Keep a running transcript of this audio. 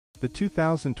The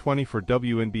 2024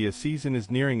 WNBA season is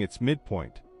nearing its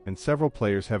midpoint, and several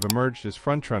players have emerged as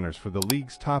frontrunners for the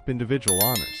league's top individual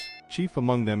honors. Chief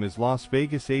among them is Las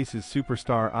Vegas Aces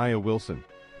superstar Aliyah Wilson,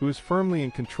 who is firmly in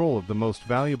control of the most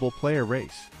valuable player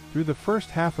race. Through the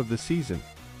first half of the season,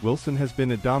 Wilson has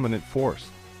been a dominant force,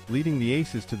 leading the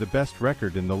Aces to the best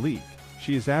record in the league.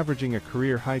 She is averaging a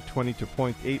career-high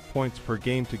 20.8 points per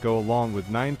game to go along with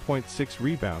 9.6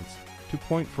 rebounds,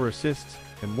 2.4 assists,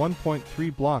 and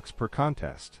 1.3 blocks per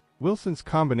contest. Wilson's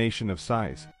combination of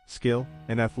size, skill,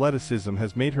 and athleticism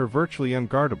has made her virtually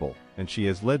unguardable, and she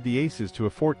has led the Aces to a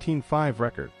 14-5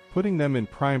 record, putting them in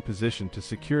prime position to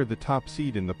secure the top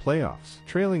seed in the playoffs.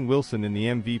 Trailing Wilson in the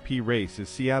MVP race is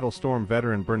Seattle Storm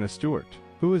veteran Breanna Stewart,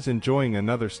 who is enjoying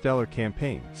another stellar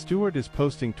campaign. Stewart is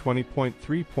posting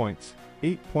 20.3 points,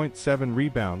 8.7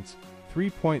 rebounds,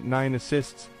 3.9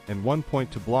 assists, and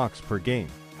 1.2 blocks per game,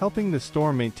 helping the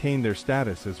Storm maintain their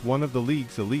status as one of the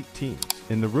league's elite teams.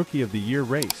 In the Rookie of the Year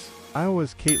race,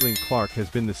 Iowa's Caitlin Clark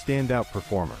has been the standout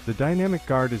performer. The dynamic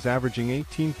guard is averaging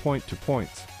 18.2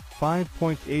 points,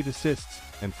 5.8 assists,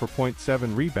 and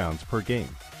 4.7 rebounds per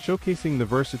game, showcasing the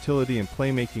versatility and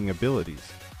playmaking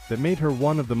abilities that made her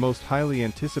one of the most highly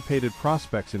anticipated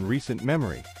prospects in recent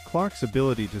memory. Clark's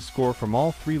ability to score from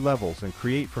all three levels and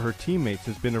create for her teammates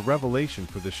has been a revelation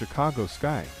for the Chicago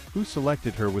Sky, who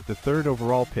selected her with the 3rd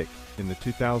overall pick in the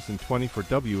 2024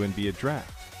 WNBA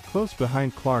draft. Close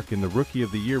behind Clark in the Rookie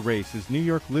of the Year race is New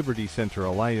York Liberty center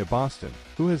Aliyah Boston,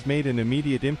 who has made an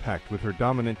immediate impact with her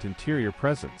dominant interior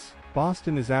presence.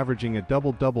 Boston is averaging a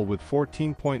double-double with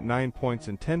 14.9 points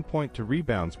and 10.2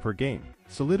 rebounds per game,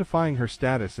 solidifying her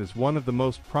status as one of the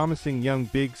most promising young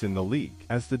bigs in the league.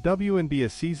 As the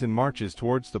WNBA season marches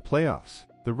towards the playoffs,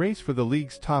 the race for the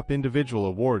league's top individual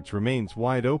awards remains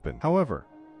wide open. However,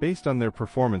 based on their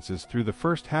performances through the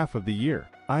first half of the year,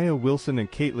 Aliyah Wilson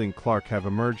and Caitlin Clark have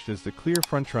emerged as the clear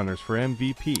frontrunners for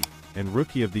MVP and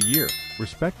Rookie of the Year,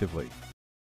 respectively.